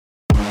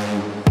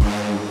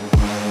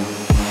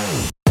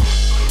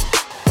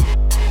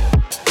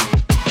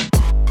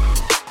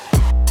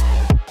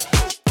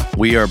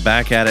We are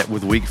back at it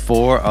with week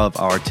 4 of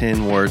our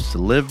 10 words to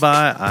live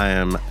by. I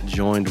am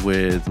joined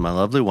with my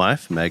lovely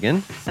wife,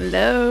 Megan.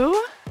 Hello.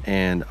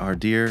 And our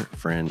dear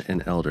friend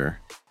and elder,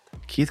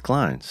 Keith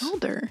Kleins.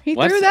 Elder. He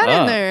threw that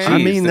in there. I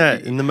mean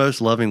that in the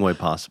most loving way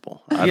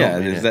possible.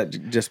 Is that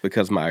just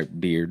because my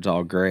beard's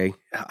all gray?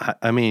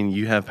 I mean,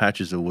 you have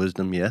patches of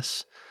wisdom,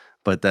 yes,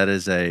 but that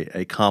is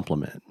a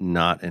compliment,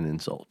 not an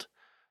insult.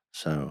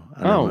 So,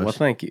 well,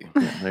 thank you.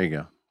 Yeah, there you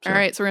go. All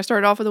right, so we're going to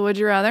start off with a would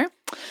you rather.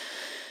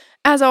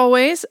 As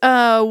always,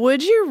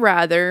 would you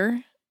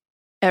rather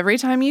every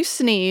time you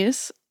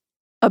sneeze,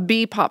 a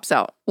bee pops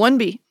out? One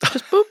bee.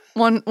 Just boop.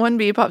 One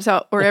bee pops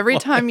out. Or every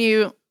time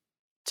you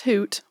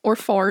toot or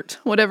fart,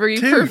 whatever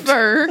you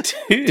prefer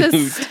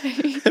to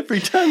say. Every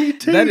time you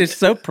toot. That is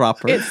so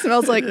proper. It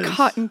smells like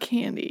cotton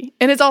candy.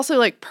 And it's also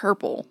like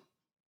purple.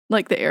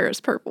 Like the air is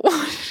purple.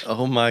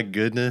 Oh my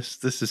goodness.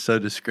 This is so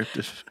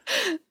descriptive.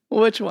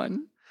 Which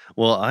one?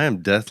 Well, I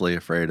am deathly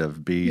afraid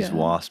of bees,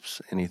 wasps,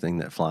 anything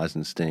that flies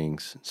and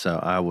stings. So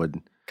I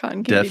would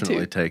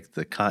definitely take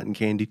the cotton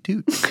candy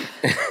toot.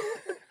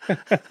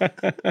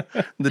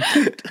 The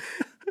toot.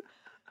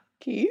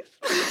 Keith?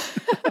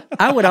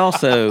 I would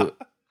also,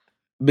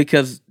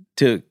 because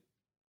to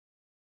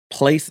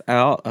place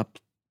out a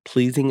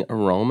pleasing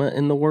aroma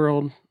in the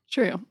world.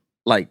 True.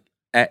 Like,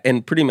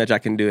 and pretty much I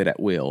can do it at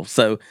will.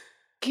 So.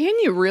 Can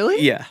you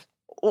really? Yeah.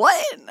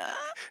 What?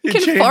 You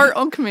can fart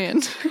on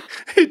command.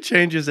 It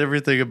changes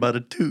everything about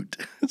a toot.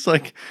 It's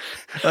like,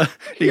 it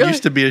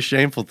used to be a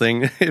shameful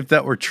thing. If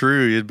that were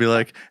true, you'd be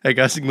like, hey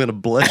guys, I'm going to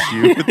bless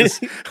you with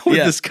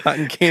this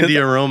cotton candy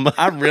aroma.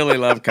 I really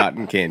love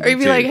cotton candy. Or you'd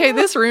be like, hey,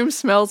 this room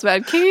smells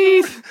bad.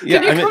 Keith,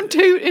 can you come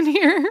toot in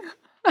here?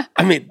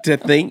 I mean, to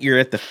think you're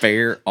at the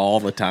fair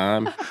all the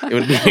time, it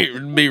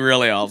would be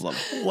really awesome.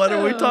 What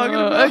are we talking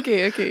about?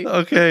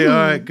 Okay, all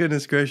right.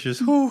 Goodness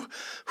gracious. Whew.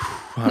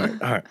 All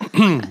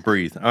right.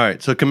 Breathe. All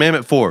right. So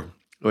commandment 4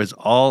 is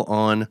all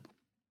on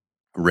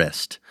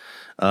rest.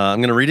 I'm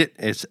going to read it.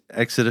 It's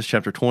Exodus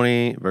chapter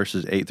 20,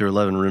 verses 8 through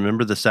 11.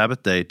 Remember the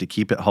Sabbath day to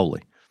keep it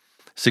holy.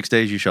 6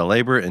 days you shall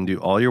labor and do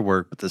all your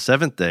work, but the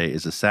 7th day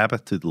is a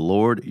Sabbath to the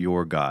Lord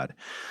your God.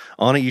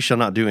 On it you shall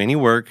not do any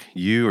work,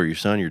 you or your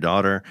son, your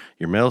daughter,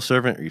 your male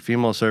servant or your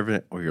female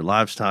servant, or your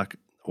livestock,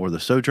 or the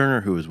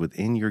sojourner who is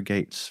within your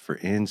gates. For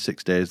in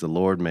 6 days the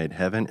Lord made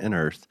heaven and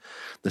earth,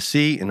 the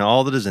sea and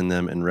all that is in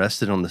them, and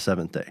rested on the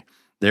 7th day.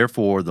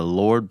 Therefore the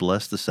Lord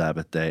blessed the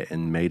Sabbath day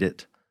and made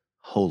it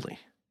holy.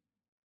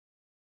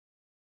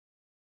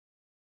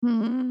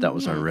 That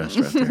was our rest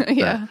right there.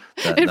 Yeah.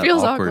 It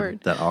feels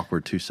awkward. That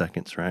awkward 2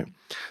 seconds, right?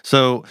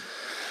 So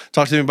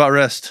talk to me about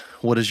rest.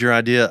 What is your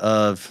idea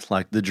of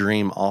like the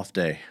dream off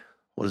day?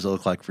 What does it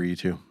look like for you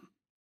two?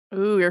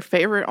 Ooh, your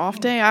favorite off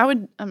day? I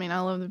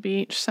love the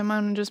beach. So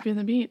mine would just be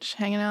the beach,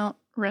 hanging out,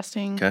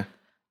 resting,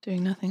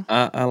 doing nothing.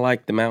 I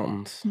like the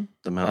mountains.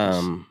 The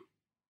mountains.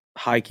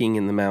 Hiking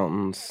in the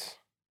mountains.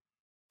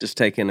 Just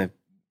taking a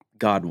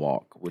God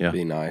walk would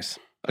be nice.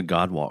 A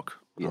God walk.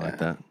 I like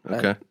that.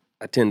 Okay.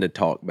 I tend to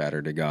talk better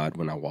to God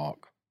when I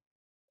walk.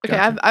 Okay,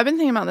 gotcha. I've been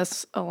thinking about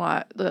this a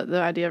lot, the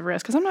idea of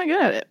rest, because I'm not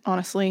good at it,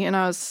 honestly. And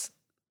as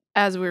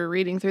we were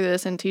reading through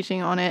this and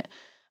teaching on it,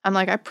 I'm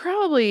like, I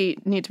probably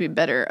need to be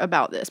better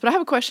about this. But I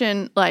have a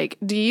question, like,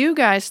 do you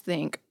guys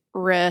think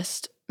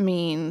rest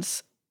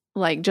means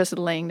like just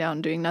laying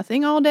down doing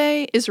nothing all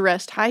day? Is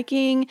rest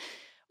hiking?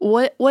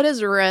 What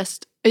is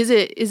rest? Is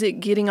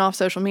it getting off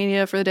social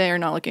media for the day or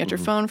not looking at your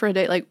phone for a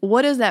day? Like,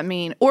 what does that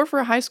mean? Or for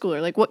a high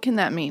schooler, like, what can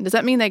that mean? Does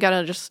that mean they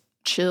gotta just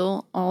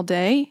chill all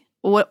day?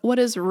 What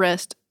does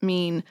rest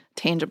mean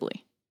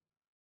tangibly?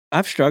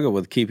 I've struggled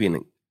with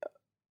keeping,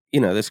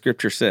 the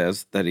scripture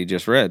says that he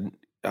just read,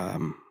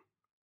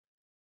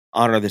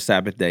 honor the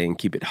Sabbath day and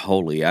keep it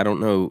holy. I don't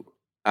know.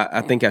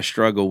 I think I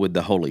struggle with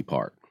the holy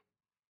part.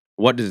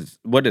 What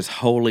does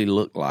holy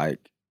look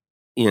like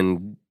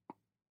in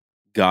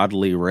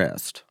godly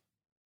rest?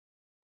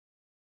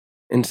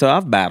 And so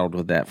I've battled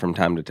with that from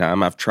time to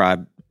time. I've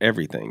tried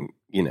everything,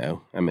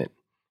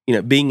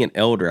 being an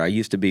elder, I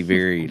used to be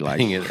very like...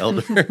 Being an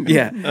elder?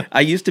 Yeah.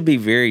 I used to be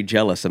very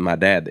jealous of my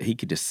dad that he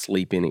could just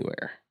sleep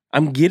anywhere.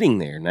 I'm getting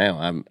there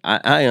now.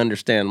 I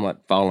understand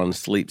what falling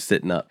asleep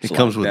sitting up. It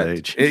comes with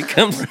age.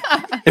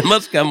 It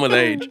must come with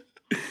age.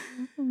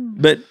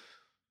 But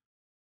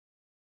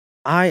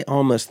I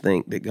almost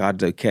think that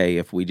God's okay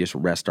if we just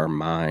rest our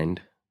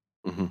mind.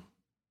 Mm-hmm.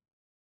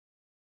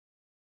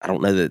 I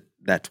don't know that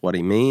that's what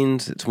he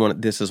means.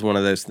 This is one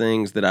of those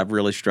things that I've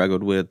really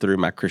struggled with through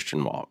my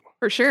Christian walk.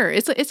 For sure.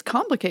 It's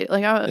complicated.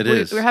 Like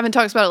we were having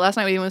talks about it last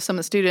night even with some of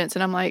the students,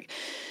 and I'm like,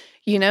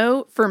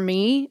 for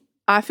me,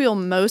 I feel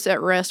most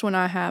at rest when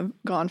I have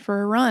gone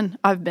for a run.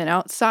 I've been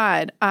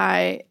outside.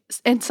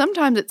 And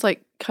sometimes it's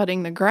like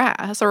cutting the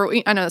grass, or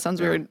I know that sounds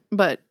weird,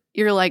 but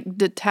you're like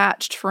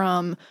detached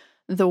from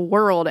the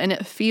world, and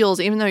it feels,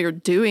 even though you're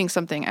doing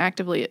something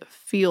actively, it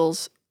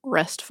feels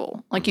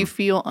restful. Like you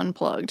feel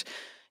unplugged.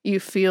 You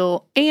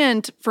feel,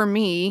 and for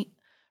me,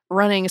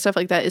 running and stuff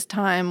like that is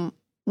time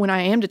when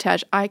I am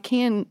detached. I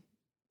can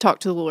talk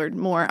to the Lord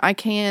more. I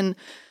can,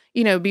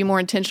 be more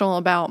intentional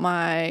about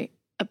my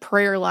a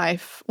prayer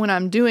life when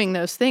I'm doing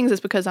those things,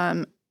 it's because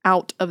I'm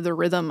out of the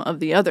rhythm of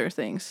the other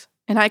things.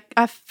 And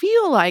I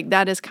feel like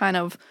that is kind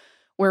of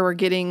where we're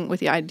getting with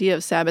the idea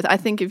of Sabbath. I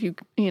think if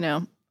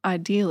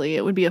ideally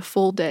it would be a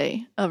full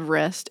day of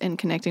rest and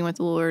connecting with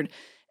the Lord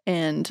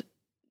and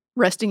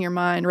resting your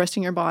mind,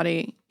 resting your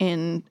body,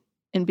 and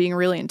being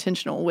really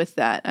intentional with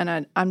that.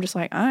 And I'm just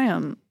like, I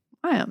am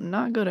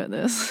not good at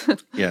this.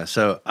 Yeah,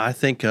 so I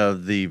think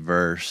of the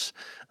verse,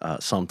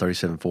 Psalm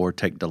 37:4,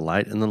 take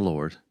delight in the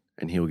Lord,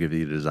 and he will give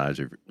you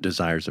the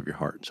desires of your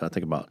heart. So I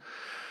think about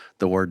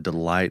the word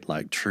delight,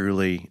 like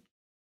truly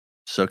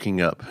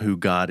soaking up who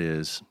God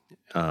is,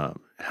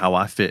 how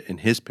I fit in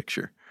his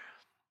picture,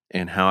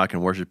 and how I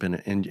can worship in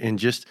it, and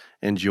just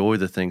enjoy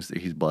the things that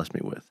he's blessed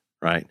me with,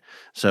 right?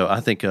 So I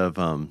think of,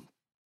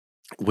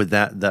 with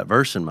that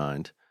verse in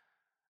mind,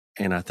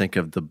 and I think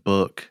of the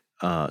book,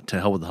 To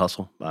Hell with the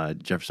Hustle by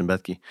Jefferson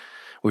Bethke,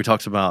 where he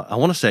talks about, I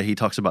want to say he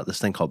talks about this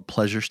thing called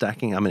pleasure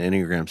stacking. I'm an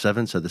Enneagram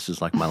 7, so this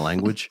is like my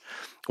language,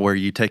 where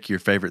you take your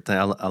favorite thing.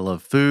 I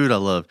love food, I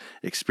love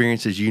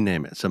experiences, you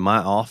name it. So my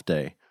off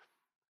day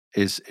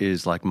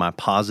is like my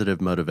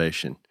positive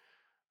motivation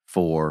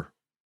for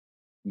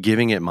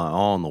giving it my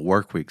all in the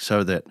work week,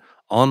 so that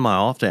on my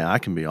off day I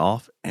can be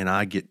off and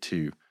I get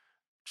to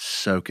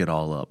soak it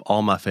all up.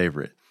 All my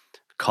favorite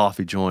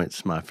coffee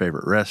joints, my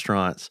favorite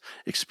restaurants,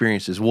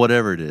 experiences,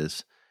 whatever it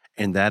is.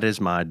 And that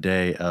is my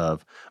day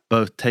of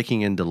both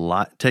taking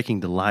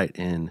delight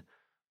in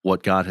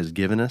what God has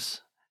given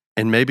us,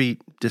 and maybe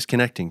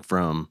disconnecting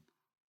from,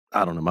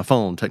 I don't know, my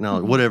phone,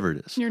 technology, whatever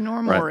it is. Your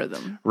normal Right.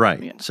 rhythm.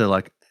 Right. Yeah. So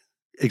like,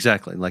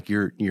 exactly, like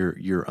you're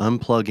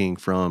unplugging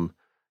from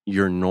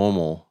your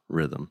normal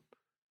rhythm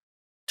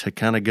to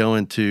kind of go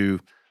into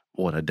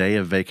a day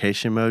of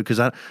vacation mode. Because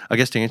I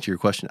guess to answer your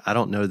question, I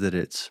don't know that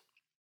it's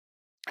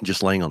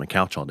just laying on a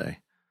couch all day.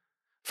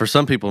 For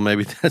some people,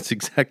 maybe that's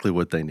exactly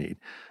what they need.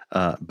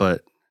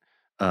 But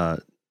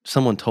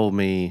someone told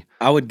me,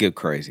 I would go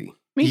crazy.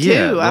 Me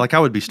yeah, too. like I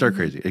would be stir Mhm.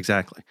 crazy.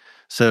 Exactly.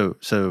 So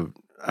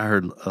I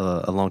heard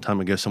a long time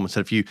ago, someone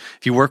said, if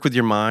you work with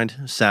your mind,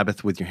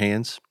 Sabbath with your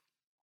hands.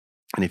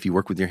 And if you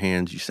work with your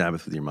hands, you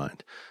Sabbath with your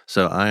mind.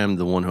 So I am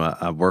the one who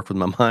I work with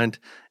my mind,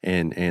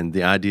 and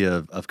the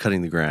idea of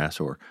cutting the grass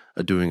or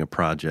doing a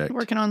project,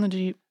 Working on the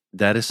Jeep.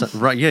 that is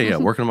right. Yeah.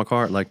 Working on my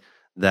car, like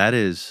that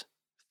is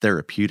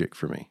therapeutic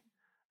for me.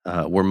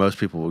 Where most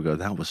people will go,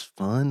 that was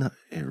fun.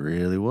 It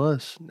really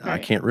was. I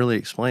Right. can't really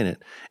explain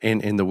it.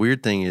 And the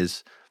weird thing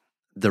is,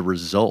 the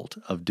result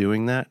of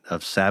doing that,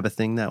 of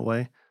Sabbathing that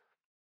way,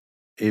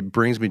 it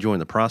brings me joy in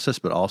the process,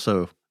 but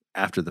also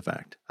after the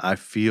fact. I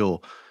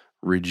feel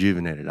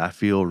rejuvenated. I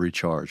feel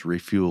recharged,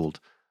 refueled,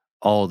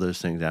 all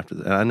those things after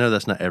that. And I know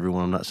that's not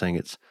everyone. I'm not saying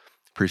it's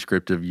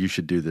prescriptive. You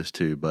should do this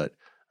too. But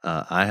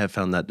I have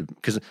found that,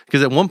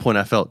 because at one point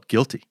I felt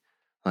guilty.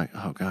 Like,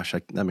 oh gosh,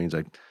 that means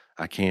I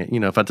can't,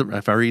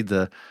 if I read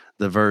the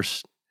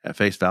verse at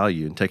face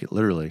value and take it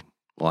literally,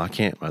 well, I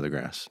can't mow the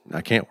grass.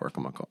 I can't work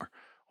on my car.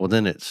 Well,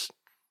 then it's,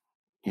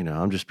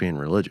 I'm just being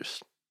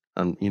religious.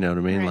 You know what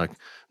I mean? Right. Like,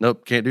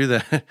 nope, can't do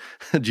that.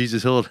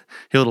 Jesus healed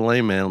a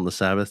lame man on the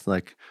Sabbath.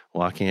 Like,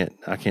 well, I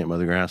can't mow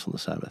the grass on the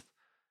Sabbath.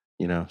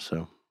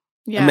 So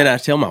Yeah. I mean, I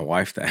tell my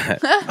wife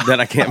that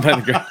I can't mow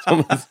the grass on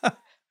the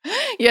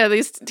Yeah,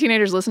 these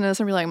teenagers listen to this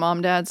and be like,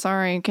 Mom, Dad,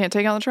 sorry, can't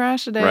take out the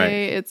trash today.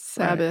 Right. It's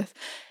Sabbath.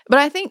 But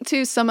I think,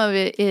 too, some of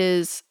it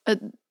is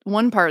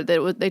one part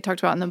that they talked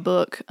about in the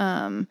book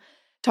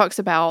talks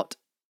about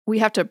we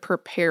have to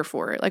prepare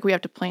for it. Like, we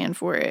have to plan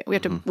for it. We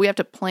have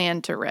to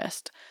plan to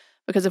rest.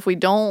 Because if we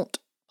don't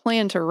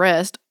plan to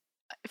rest,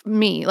 for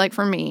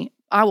me,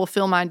 I will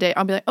fill my day.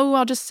 I'll be like, oh,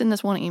 I'll just send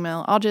this one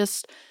email. I'll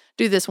just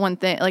do this one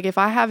thing. Like, if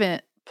I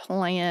haven't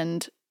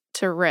planned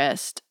to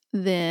rest,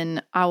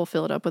 then I will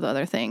fill it up with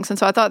other things. And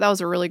so I thought that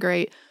was a really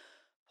great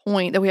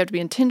point, that we have to be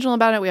intentional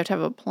about it. We have to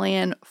have a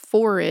plan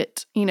for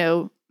it.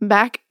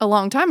 Back a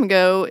long time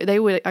ago, they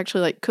would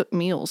actually cook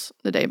meals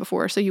the day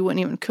before, so you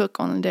wouldn't even cook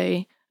on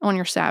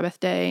your Sabbath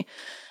day.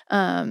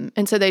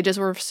 And so they just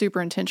were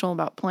super intentional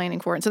about planning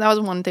for it. So that was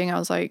one thing I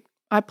was like,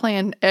 I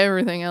plan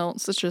everything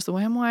else. It's just the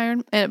way I'm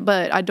wired.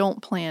 But I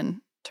don't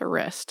plan to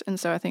rest. And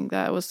so I think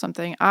that was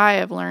something I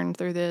have learned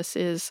through this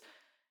is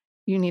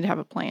you need to have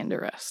a plan to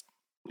rest.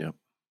 Yep.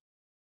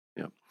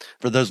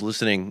 For those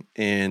listening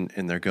in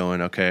and they're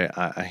going, okay,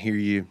 I hear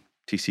you,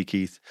 TC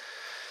Keith,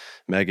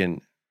 Megan,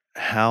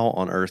 how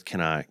on earth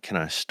can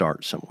I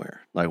start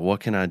somewhere? Like, what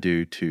can I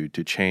do to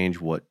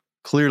change what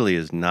clearly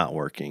is not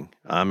working?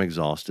 I'm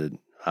exhausted.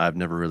 I've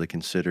never really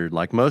considered,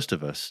 like most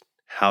of us,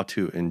 how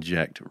to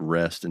inject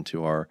rest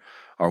into our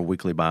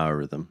weekly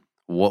biorhythm.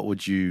 What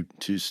would you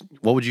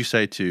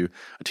say to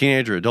a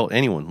teenager, adult,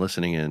 anyone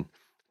listening in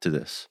to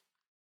this?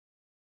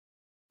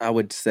 I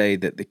would say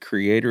that the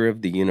creator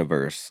of the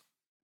universe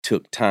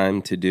took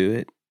time to do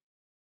it.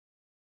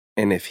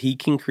 And if he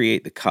can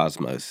create the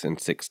cosmos in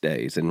 6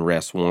 days and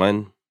rest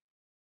one,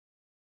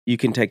 you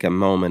can take a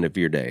moment of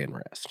your day and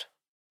rest.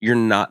 You're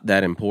not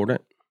that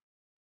important.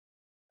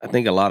 I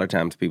think a lot of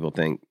times people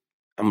think,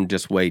 I'm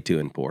just way too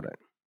important.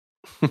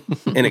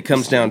 And it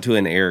comes down to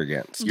an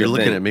arrogance. You're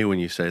looking at me when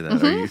you say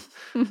that. Are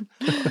you?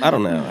 I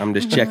don't know. I'm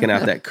just checking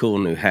out that cool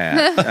new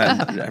hat.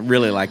 I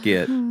really like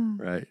it.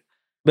 Right.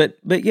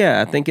 But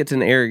yeah, I think it's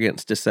an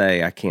arrogance to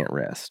say I can't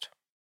rest.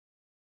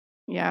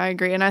 Yeah, I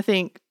agree. And I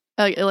think,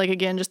 like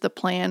again, just the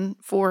plan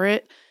for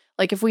it.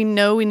 Like, if we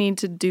know we need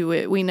to do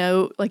it, we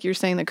know, like you're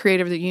saying, the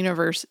creator of the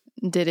universe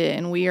did it,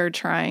 and we are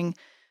trying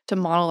to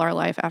model our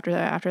life after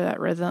that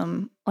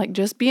rhythm. Like,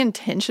 just be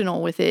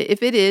intentional with it.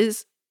 If it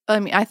is, I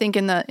mean, I think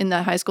in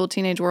the high school,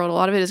 teenage world, a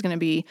lot of it is going to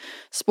be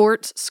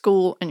sports,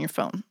 school, and your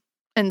phone.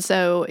 And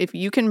so if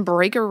you can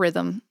break a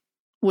rhythm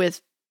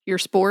with your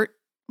sport,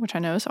 which I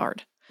know is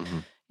hard,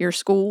 your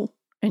school,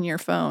 and your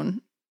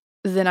phone,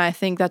 then I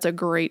think that's a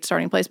great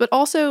starting place. But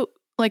also,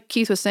 like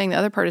Keith was saying, the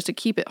other part is to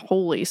keep it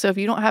holy. So if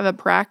you don't have a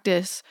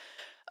practice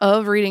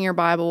of reading your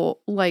Bible,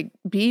 like,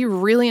 be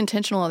really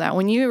intentional of that.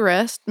 When you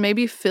rest,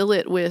 maybe fill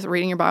it with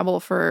reading your Bible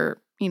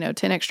for,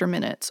 10 extra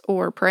minutes,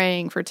 or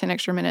praying for 10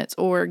 extra minutes,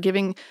 or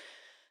giving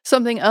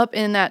something up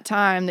in that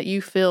time that you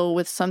fill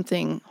with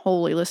something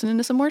holy, listening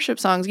to some worship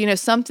songs,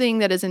 something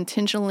that is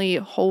intentionally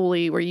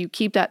holy, where you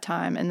keep that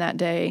time and that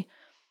day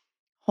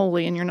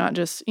holy, and you're not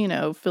just,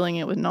 filling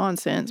it with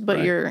nonsense, but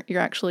Right. you're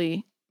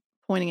actually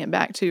pointing it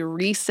back to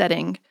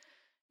resetting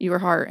your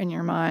heart and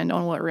your mind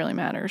on what really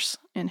matters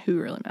and who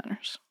really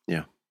matters.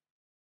 Yeah.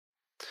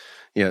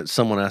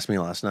 Someone asked me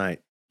last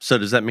night, so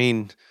does that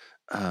mean,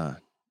 I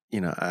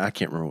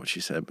can't remember what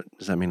she said, but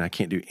does that mean I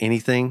can't do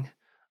anything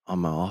on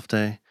my off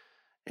day?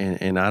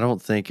 And I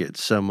don't think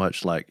it's so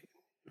much like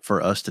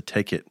for us to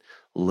take it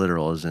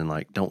literal as in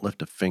like, don't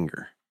lift a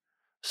finger,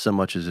 so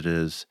much as it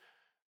is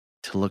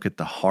to look at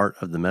the heart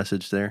of the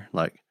message there.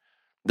 Like,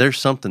 there's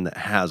something that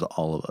has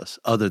all of us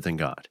other than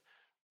God.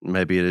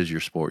 Maybe it is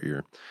your sport,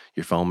 your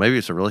phone. Maybe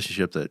it's a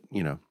relationship that,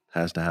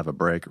 has to have a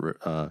break,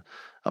 or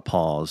a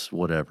pause,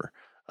 whatever.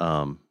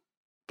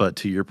 But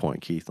to your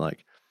point, Keith,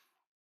 like,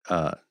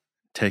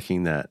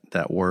 taking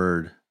that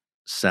word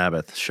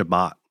Sabbath,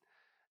 Shabbat,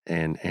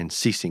 and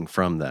ceasing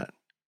from that.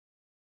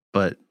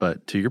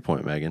 But to your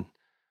point, Megan,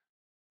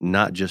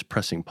 not just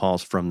pressing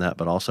pause from that,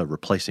 but also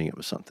replacing it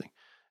with something.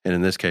 And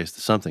in this case,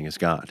 the something is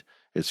God.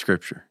 It's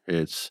Scripture.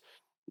 It's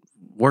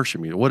worship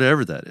music,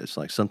 whatever that is.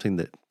 Like something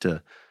that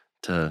to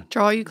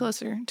Draw you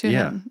closer to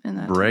him in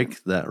that break time.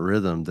 that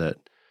rhythm that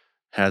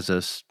has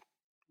us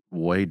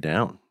weighed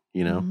down.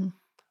 Mhm.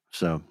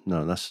 So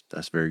no, that's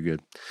very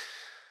good.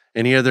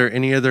 Any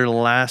other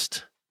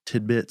last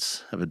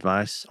tidbits of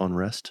advice on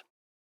rest?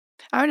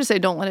 I would just say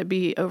don't let it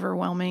be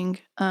overwhelming.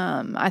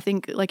 I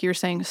think, like you were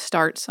saying,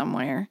 start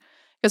somewhere.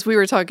 Because I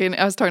was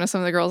talking to some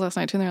of the girls last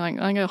night too, and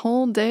they're like a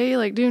whole day,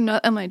 like do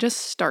nothing. I'm like, just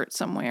start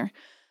somewhere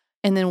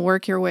and then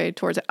work your way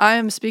towards it. I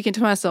am speaking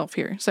to myself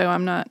here, so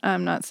I'm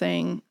not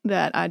saying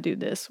that I do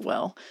this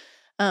well.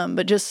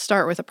 But just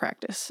start with a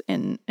practice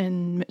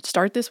and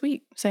start this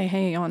week. Say,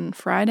 hey, on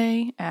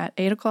Friday at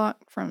 8:00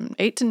 from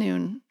 8 to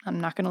noon, I'm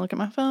not going to look at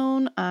my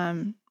phone.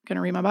 I'm going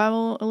to read my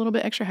Bible a little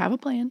bit extra, have a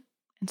plan,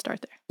 and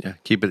start there. Yeah,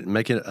 keep it.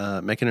 Make it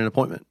an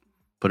appointment.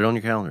 Put it on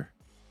your calendar.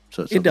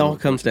 So it's It all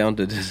comes down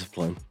to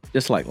discipline,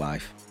 just like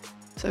life.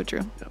 So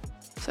true. Yep.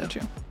 So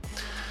true.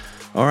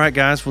 All right,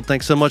 guys. Well,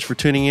 thanks so much for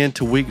tuning in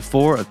to week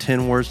 4 of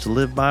 10 Words to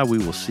Live By. We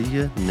will see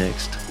you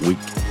next week.